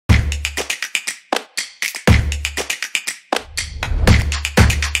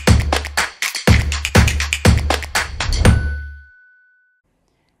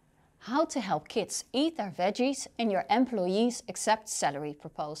to help kids eat their veggies and your employees accept salary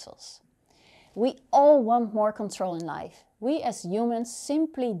proposals. We all want more control in life. We as humans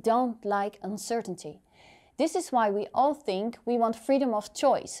simply don't like uncertainty. This is why we all think we want freedom of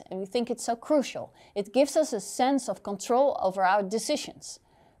choice, and we think it's so crucial. It gives us a sense of control over our decisions.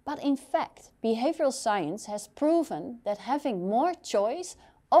 But in fact, behavioral science has proven that having more choice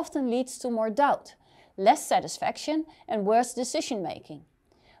often leads to more doubt, less satisfaction and worse decision making.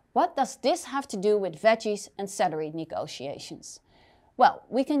 What does this have to do with veggies and salary negotiations? Well,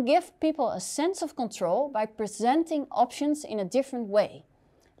 we can give people a sense of control by presenting options in a different way.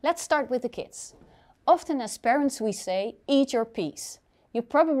 Let's start with the kids. Often as parents we say, eat your peas. You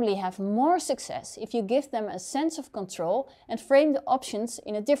probably have more success if you give them a sense of control and frame the options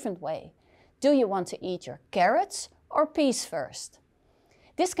in a different way. Do you want to eat your carrots or peas first?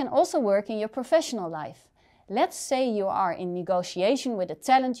 This can also work in your professional life. Let's say you are in negotiation with a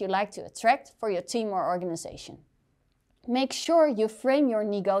talent you like to attract for your team or organization. Make sure you frame your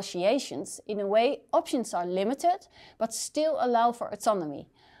negotiations in a way options are limited but still allow for autonomy.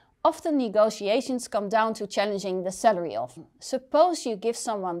 Often negotiations come down to challenging the salary offer. Suppose you give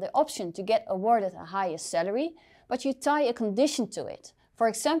someone the option to get awarded a higher salary, but you tie a condition to it. For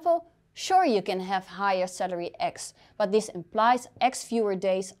example, sure you can have higher salary X, but this implies X fewer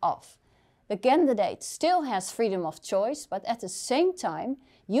days off. The candidate still has freedom of choice, but at the same time,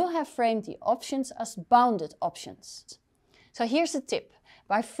 you have framed the options as bounded options. So here's a tip.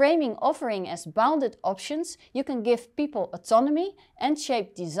 By framing offering as bounded options, you can give people autonomy and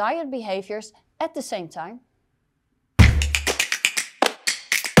shape desired behaviors at the same time.